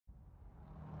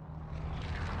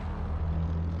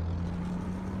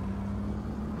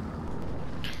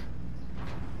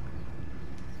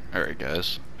Alright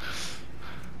guys.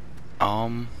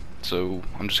 Um so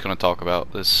I'm just gonna talk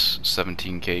about this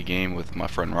 17K game with my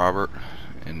friend Robert,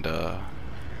 and I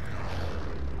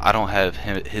don't have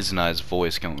his and I's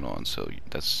voice going on, so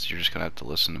you're just gonna have to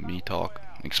listen to me talk,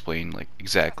 explain like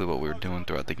exactly what we were doing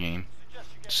throughout the game.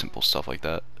 Simple stuff like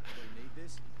that.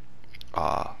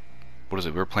 Uh what is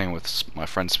it? We were playing with my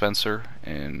friend Spencer,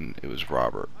 and it was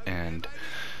Robert, and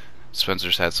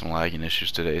Spencer's had some lagging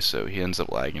issues today, so he ends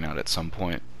up lagging out at some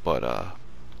point, but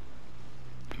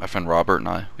my friend Robert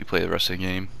and we play the rest of the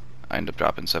game. I end up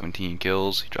dropping 17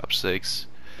 kills, he drops 6,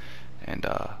 and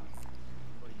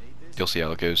you'll see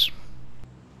how it goes.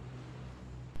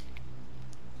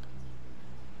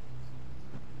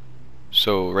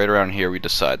 So right around here we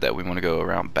decide that we want to go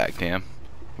around back dam.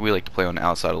 We like to play on the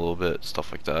outside a little bit,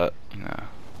 stuff like that, you know.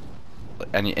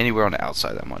 Anywhere on the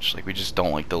outside that much. Like, we just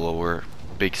don't like the lower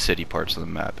big city parts of the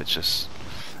map. It just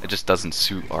doesn't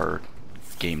suit our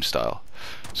game style.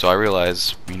 So I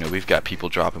realize, you know, we've got people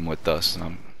dropping with us, and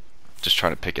I'm just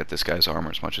trying to pick at this guy's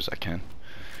armor as much as I can.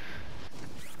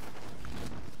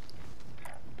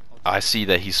 I see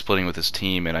that he's splitting with his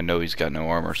team, and I know he's got no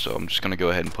armor, so I'm just gonna go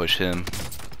ahead and push him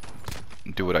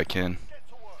and do what I can.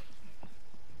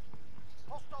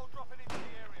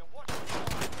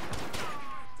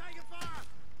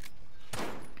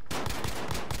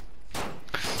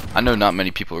 I know not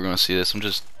many people are gonna see this. I'm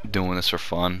just doing this for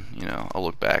fun. You know, I'll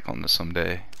look back on this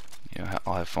someday. You know,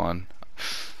 I'll have fun.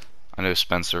 I know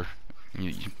Spencer,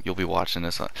 you'll be watching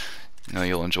this. You know,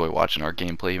 you'll enjoy watching our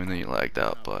gameplay, even though you lagged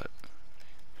out. But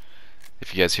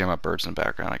if you guys hear my birds in the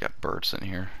background, I got birds in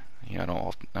here. You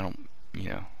know, I don't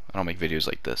make videos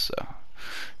like this, so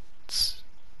it's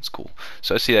cool.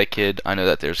 So I see that kid. I know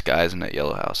that there's guys in that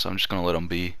yellow house, so I'm just gonna let them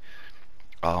be.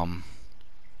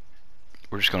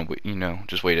 We're just gonna wait, you know,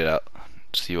 just wait it out,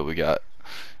 see what we got.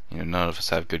 You know, none of us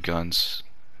have good guns.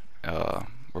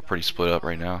 We're pretty split up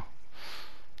right now.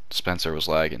 Spencer was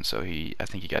lagging, so I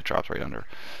think he got dropped right under.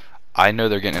 I know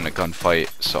they're getting in a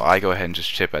gunfight, so I go ahead and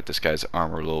just chip at this guy's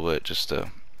armor a little bit, just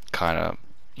to kind of,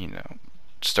 you know,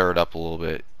 stir it up a little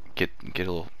bit, get a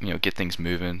little, you know, get things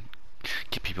moving,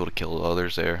 get people to kill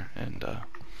others there, and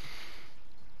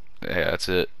yeah, that's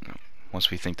it. Once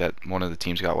we think that one of the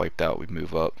teams got wiped out, we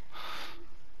move up.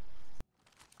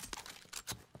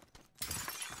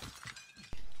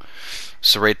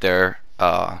 So right there,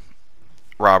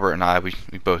 Robert and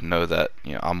we both know that,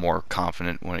 you know, I'm more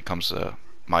confident when it comes to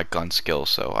my gun skill,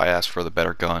 so I asked for the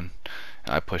better gun,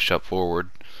 and I pushed up forward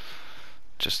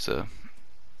just to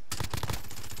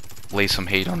lay some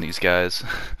hate on these guys.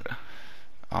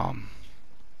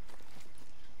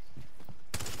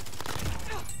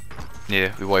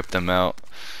 Yeah, we wiped them out.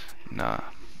 Nah,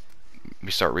 we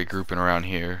start regrouping around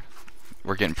here.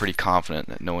 We're getting pretty confident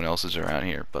that no one else is around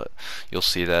here, but you'll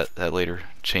see that later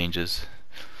changes.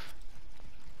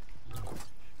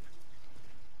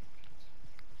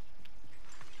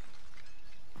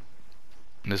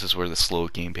 And this is where the slow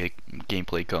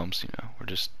gameplay comes. You know,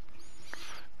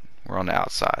 we're on the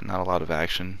outside, not a lot of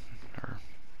action, or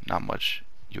not much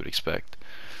you would expect.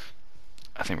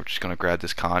 I think we're just gonna grab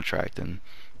this contract and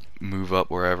move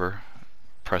up wherever,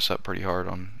 press up pretty hard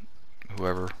on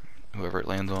whoever it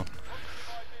lands on.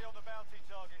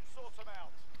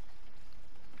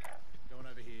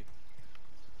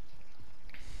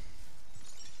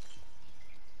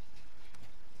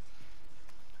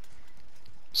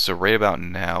 So right about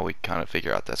now, we kind of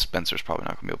figure out that Spencer's probably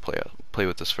not gonna be able to play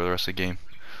with us for the rest of the game.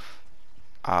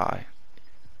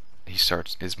 He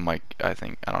starts his mic. I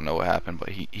think, I don't know what happened, but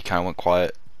he kind of went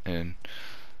quiet, and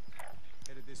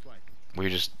we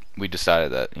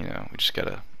decided that, you know, we just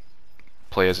gotta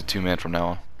play as a two-man from now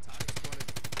on.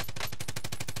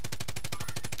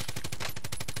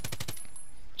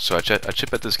 So I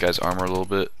chip at this guy's armor a little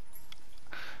bit.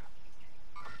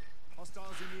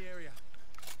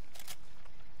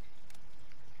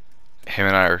 Him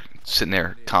and I are sitting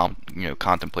there, you know,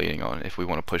 contemplating on if we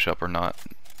want to push up or not.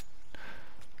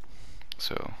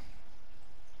 So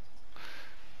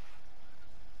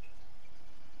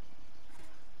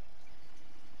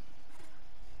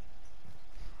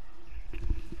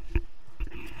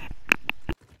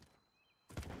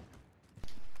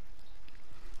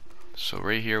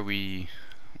right here we're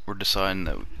deciding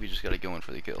that we just gotta go in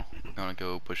for the kill. We're gonna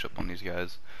go push up on these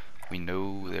guys. We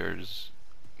know there's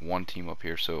one team up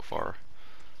here so far,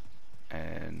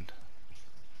 and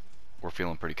we're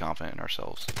feeling pretty confident in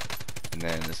ourselves. And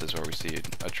then this is where we see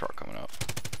a truck coming up.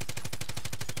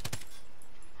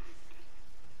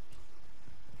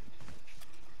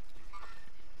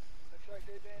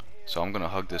 So I'm gonna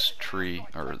hug this tree,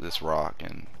 or this rock,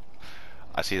 and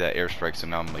I see that airstrike, so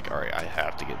now I'm like, alright, I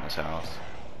have to get in this house.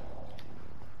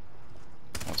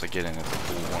 once I get in at the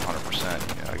full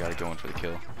 100%, you know, I gotta go in for the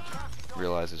kill.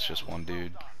 Realize it's just one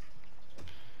dude.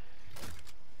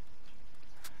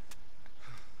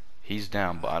 He's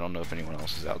down, but I don't know if anyone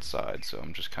else is outside, so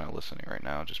I'm just kind of listening right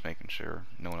now, just making sure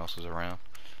no one else is around.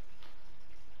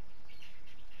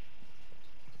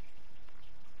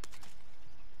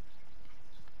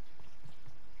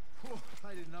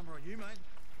 They did a number on you, mate.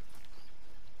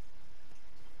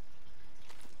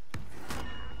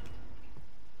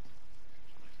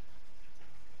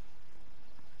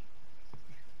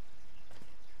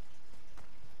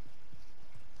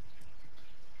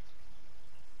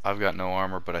 I've got no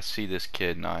armor, but I see this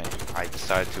kid and I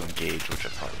decided to engage, which I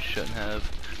probably shouldn't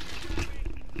have.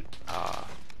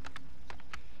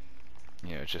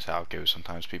 You know, it's just how it goes.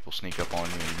 Sometimes people sneak up on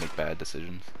you and you make bad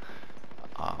decisions.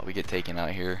 We get taken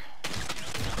out here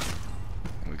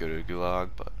and we go to the gulag,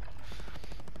 but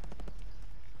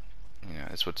you know,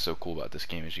 that's what's so cool about this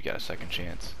game is you got a second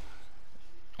chance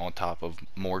on top of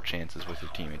more chances with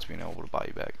your teammates being able to buy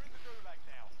you back.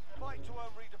 Fight to earn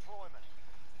redeployment.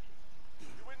 You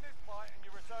win this fight and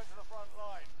you return to the front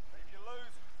line. But if you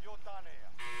lose, you're done here.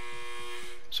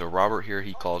 So Robert here,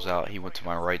 he calls out, he went to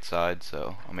my right side,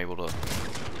 so I'm able to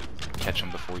catch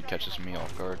him before he catches me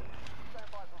off guard.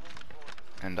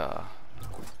 And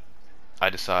I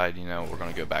decide, you know, we're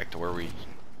gonna go back to where we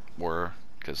were,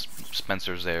 because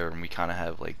Spencer's there and we kind of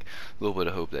have like a little bit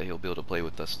of hope that he'll be able to play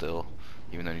with us still,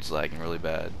 even though he's lagging really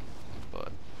bad.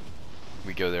 But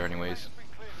we go there anyways,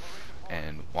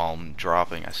 and while I'm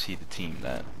dropping, I see the team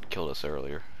that killed us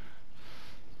earlier.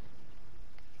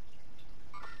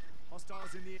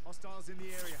 Hostiles in the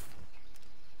area.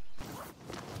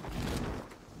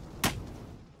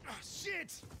 Oh,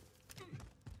 shit!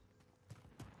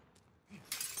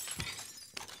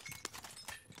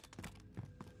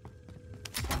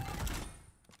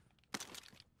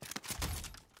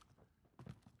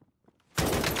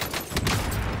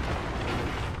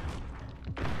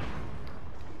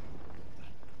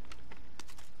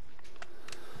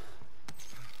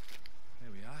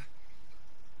 There we are.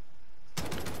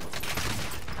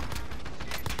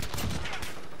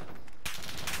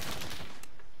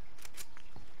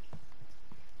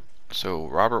 So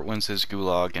Robert wins his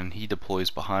gulag and he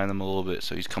deploys behind them a little bit,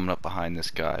 so he's coming up behind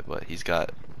this guy, but he's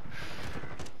got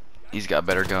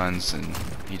better guns and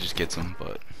he just gets them,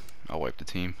 but I'll wipe the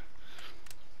team.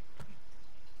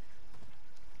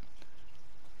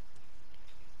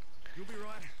 You'll be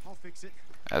right. I'll fix it.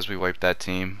 As we wipe that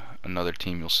team, another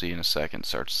team you'll see in a second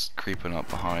starts creeping up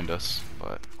behind us,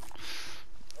 but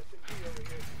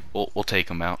we'll take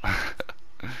them out.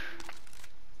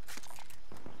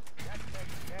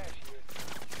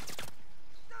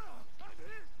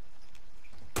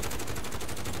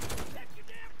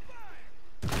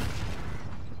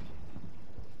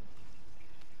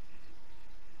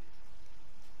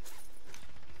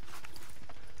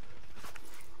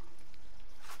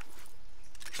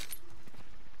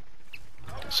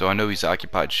 So I know he's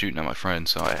occupied shooting at my friend,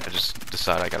 so I just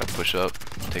decide I gotta push up,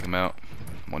 take him out.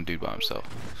 One dude by himself.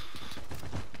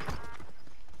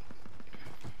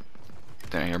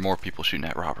 Then I hear more people shooting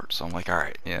at Robert, so I'm like,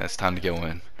 alright, yeah, it's time to go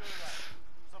in.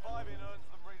 Surviving earns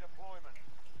them redeployment.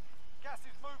 Gas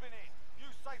is moving in. New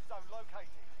safe zone located.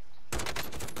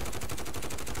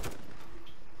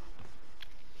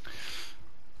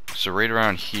 So right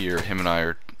around here, him and I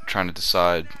are trying to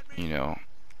decide, you know,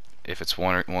 if it's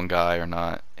one guy or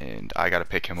not, and I gotta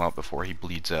pick him up before he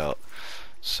bleeds out.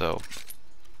 So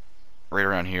right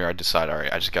around here I decide,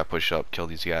 alright, I just gotta push up, kill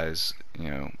these guys,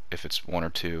 you know, if it's one or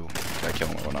two, gotta kill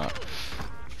them or not.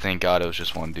 Thank God it was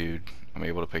just one dude. I'm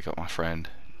able to pick up my friend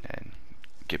and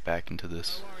get back into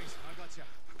this. No worries. I got you.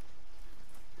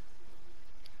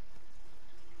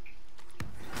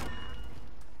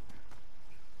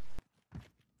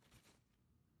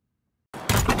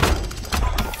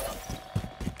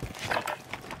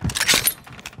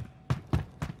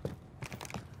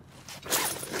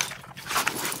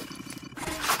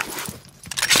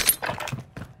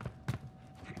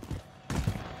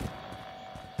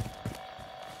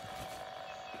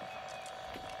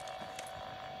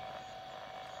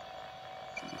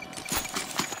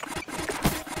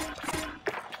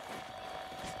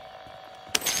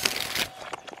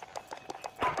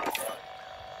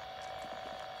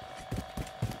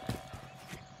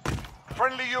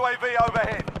 Friendly UAV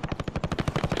overhead.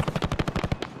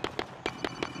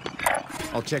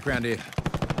 I'll check round here.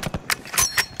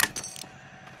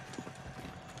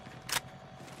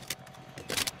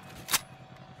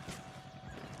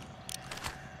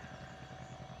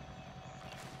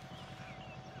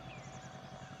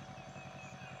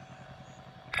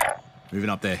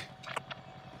 Moving up there.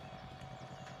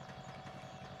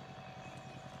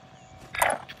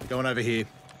 Going over here.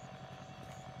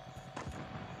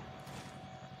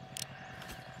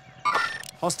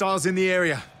 Hostiles in the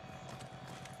area.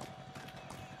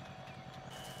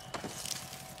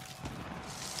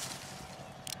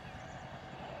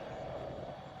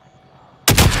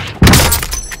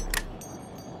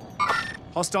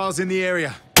 Hostiles in the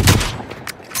area.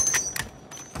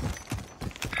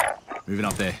 Moving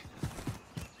up there.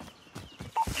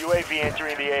 UAV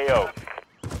entering the AO.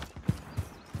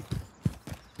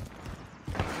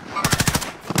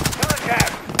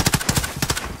 Contact!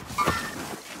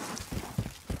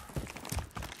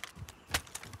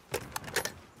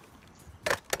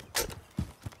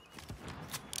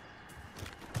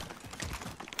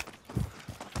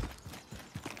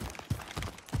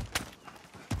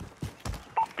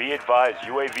 Be advised,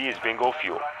 UAV is bingo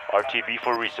fuel. RTB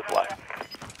for resupply.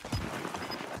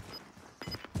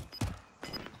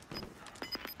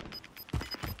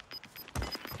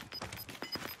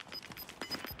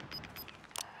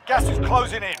 Gas is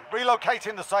closing in.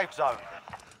 Relocating the safe zone.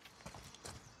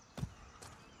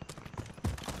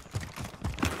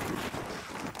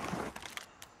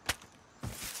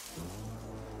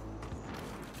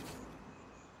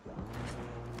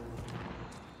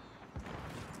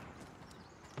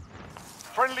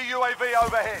 Friendly UAV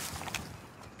overhead.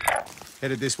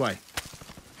 Headed this way.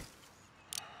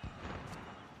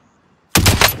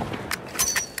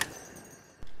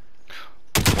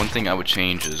 One thing I would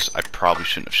change is I probably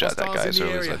shouldn't have shot that guy Hostiles as in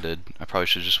the early as I area. did. I probably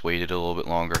should have just waited a little bit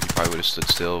longer. He probably would have stood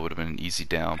still. It would have been an easy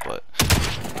down, but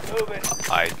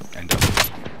I end up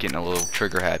getting a little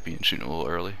trigger happy and shooting a little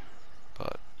early.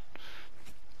 But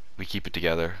we keep it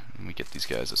together and we get these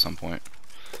guys at some point.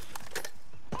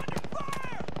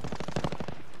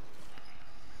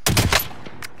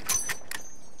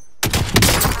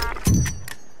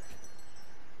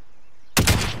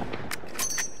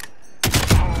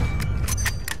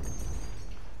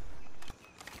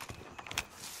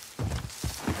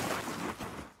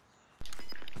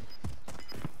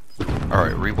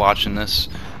 Alright, rewatching this,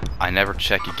 I never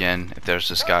check again if there's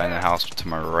this guy in the house to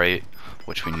my right,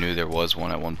 which we knew there was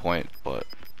one at one point, but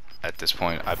at this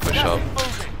point I push up.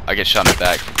 I get shot in the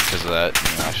back because of that.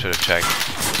 You know, I should have checked,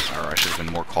 or I should have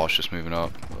been more cautious moving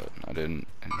up, but I didn't.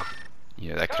 And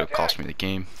yeah, that could have cost me the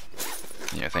game.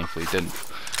 Yeah, thankfully it didn't.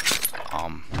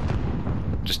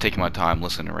 Just taking my time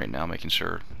listening right now, making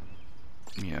sure,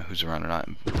 you know, who's around or not.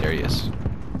 There he is.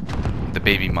 The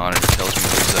baby monitor tells me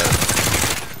who's there.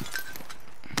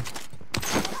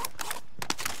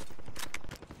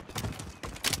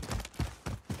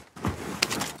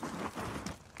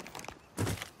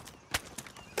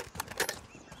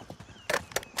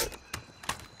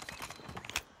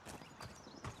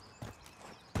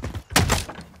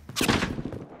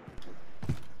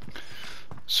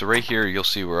 So right here, you'll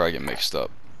see where I get mixed up.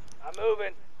 I'm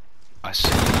moving. I see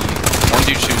one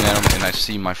dude shooting at him, and I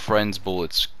see my friend's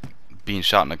bullets being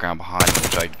shot in the ground behind him,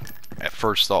 which I at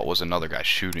first thought was another guy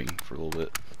shooting for a little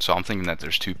bit. So I'm thinking that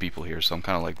there's two people here, so I'm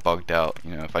kind of like bugged out.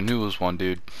 You know, if I knew it was one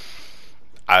dude,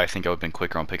 I think I would have been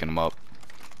quicker on picking him up.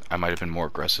 I might have been more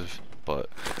aggressive, but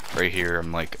right here,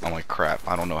 I'm like crap.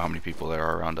 I don't know how many people there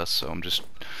are around us, so I'm just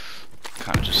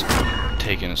kind of just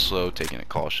taking it slow, taking it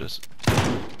cautious.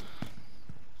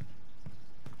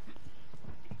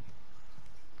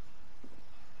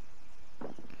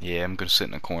 Yeah, I'm gonna sit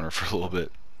in a corner for a little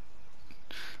bit,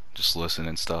 just listen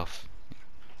and stuff.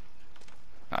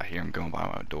 I hear him going by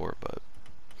my door, but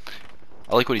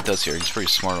I like what he does here. He's pretty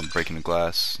smart on breaking the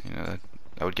glass. You know,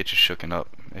 that would get you shooken up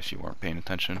if you weren't paying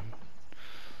attention.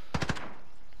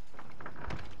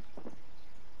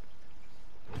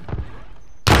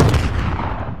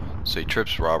 So he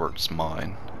trips Robert's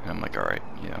mine, and I'm like, all right,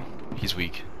 you know, he's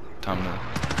weak. Time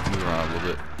to move around a little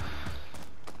bit.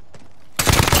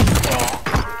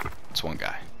 It's one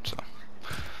guy, so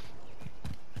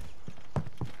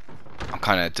I'm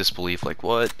kind of at disbelief, like,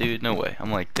 what, dude? No way.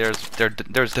 I'm like, there's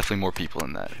definitely more people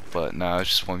in that, but no,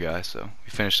 it's just one guy. So we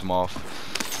finished him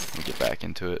off. We get back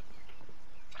into it.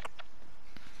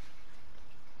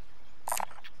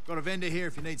 Got a vendor here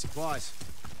if you need supplies.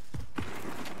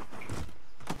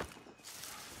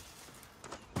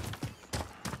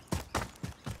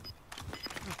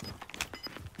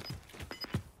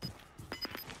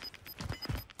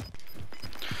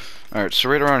 Alright, so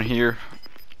right around here,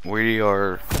 we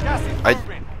are,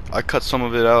 I cut some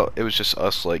of it out. It was just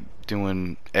us like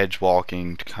doing edge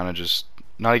walking to kind of just,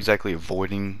 not exactly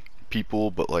avoiding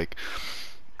people, but like,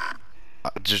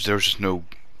 there was just no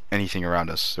anything around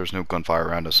us. There was no gunfire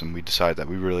around us, and we decided that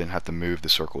we really didn't have to move. The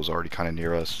circle was already kind of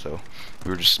near us, so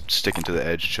we were just sticking to the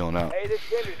edge, chilling out.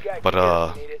 But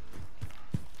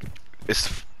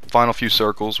final few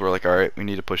circles, we're like, all right, we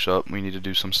need to push up. We need to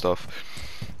do some stuff.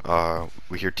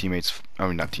 We hear teammates. I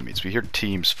mean, not teammates. We hear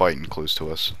teams fighting close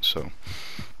to us. So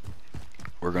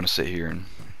we're gonna sit here and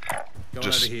Going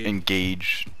just over here.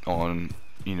 engage on,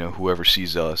 you know, whoever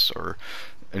sees us or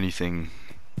anything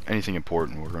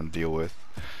important we're gonna deal with.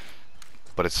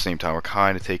 But at the same time, we're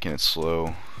kind of taking it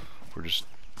slow. We're just.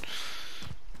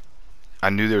 I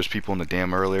knew there was people in the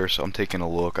dam earlier, so I'm taking a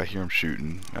look. I hear them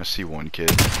shooting. I see one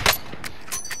kid.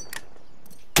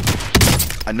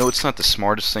 I know it's not the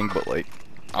smartest thing, but like,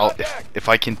 if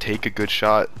I can take a good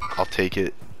shot, I'll take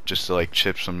it just to like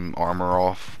chip some armor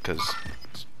off, because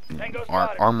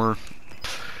armor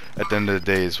at the end of the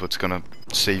day is what's gonna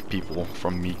save people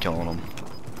from me killing them.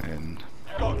 And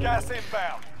Got gas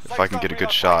inbound. if I can get a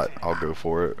good shot, I'll go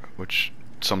for it. Which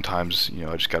sometimes, you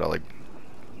know, I just gotta like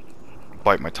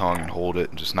bite my tongue and hold it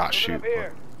and just not shoot.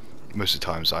 But most of the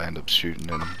times I end up shooting,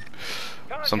 and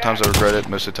sometimes I regret it.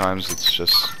 Most of the times it's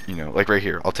just, you know, like right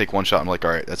here, I'll take one shot. I'm like,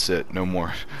 all right, that's it, no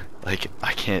more. Like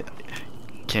I can't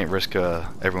risk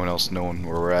everyone else knowing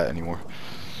where we're at anymore.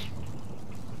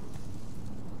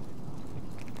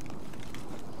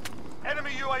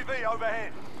 Enemy UAV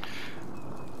overhead.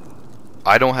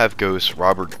 I don't have ghosts,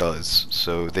 Robert does,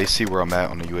 so they see where I'm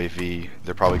at on the UAV.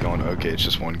 They're probably going, okay, it's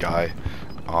just one guy.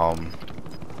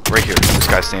 Right here, this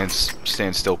guy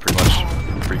stands still pretty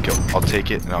much. Free kill. I'll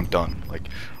take it and I'm done. Like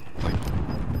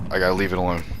I gotta leave it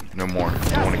alone. No more.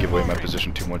 Don't want to give away my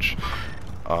position too much.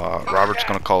 Robert's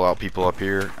gonna call out people up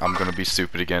here. I'm gonna be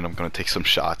stupid again. I'm gonna take some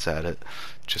shots at it,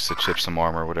 just to chip some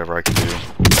armor, whatever I can do.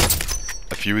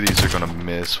 A few of these are gonna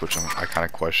miss, which I kind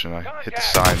of question. I hit the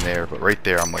sign there, but right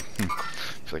there, I'm like, I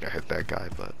feel like I hit that guy,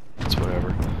 but it's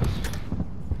whatever.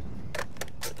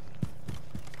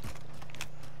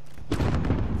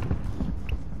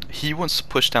 He wants to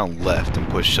push down left and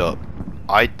push up.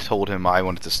 I told him I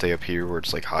wanted to stay up here where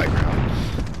it's like high ground,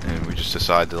 and we just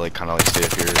decided to like kind of like stay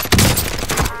up here.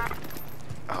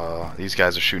 These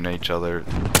guys are shooting at each other.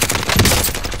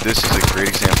 This is a great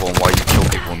example of why you kill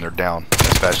people when they're down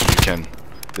as fast as you can.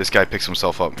 This guy picks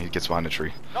himself up and he gets behind the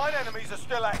tree. 9 enemies are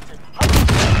still active.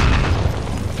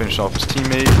 Finish off his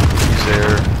teammate. He's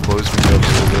there. Blows me up a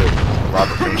little bit.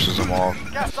 Robert finishes him off.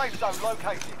 Gas safe zone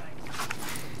located.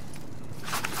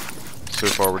 So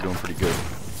far, we're doing pretty good.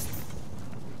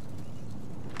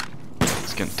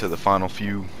 Let's get into the final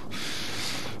few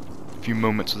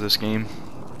moments of this game,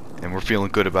 and we're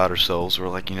feeling good about ourselves. We're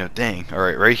like, you know, dang, all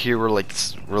right, right here, we're like,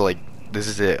 this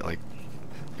is it. Like,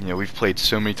 you know, we've played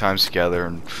so many times together,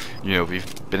 and you know,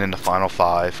 we've been in the final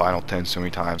 5, final 10 so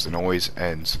many times, and it always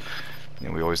ends. You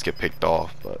know, we always get picked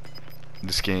off, but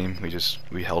this game,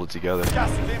 we held it together.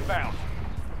 Gas is inbound.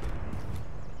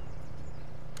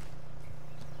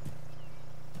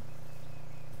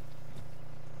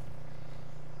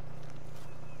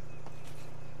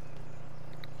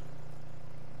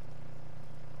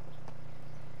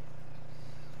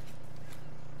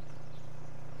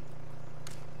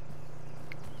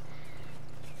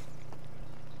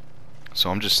 So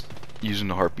I'm just using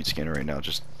the heartbeat scanner right now,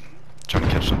 just trying to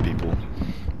catch some people.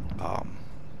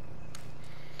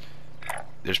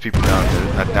 There's people down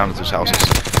at those houses.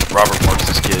 Robert marks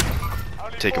this kid.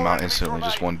 Take him out instantly,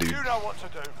 just one dude. You know what to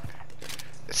do.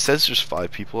 It says there's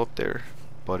 5 people up there,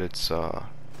 but it's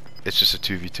just a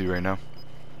 2v2 right now.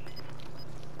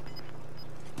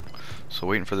 So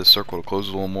waiting for this circle to close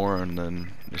a little more, and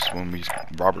then this is when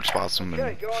Robert spots him,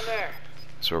 and Go on there.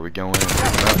 that's where we go in.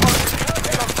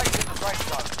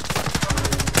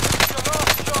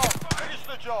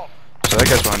 So that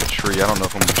guy's behind the tree. I don't know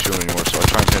if I'm gonna shoot him anymore, so I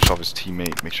try and finish off his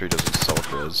teammate, make sure he doesn't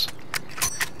self-res.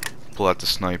 Pull out the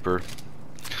sniper.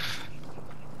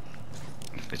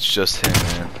 It's just him,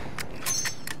 man.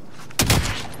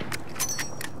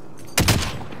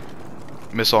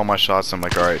 Miss all my shots. I'm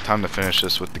like, alright, time to finish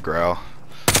this with the growl.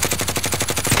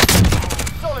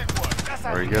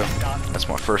 There you go. That's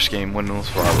my first game winning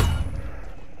with Robert.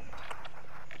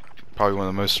 Probably one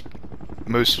of the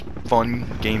most fun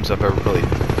games I've ever played.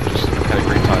 Just had a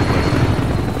great time playing.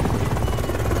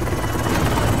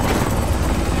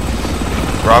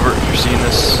 Robert, if you're seeing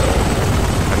this,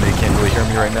 I know you can't really hear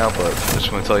me right now, but I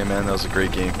just want to tell you, man, that was a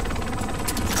great game.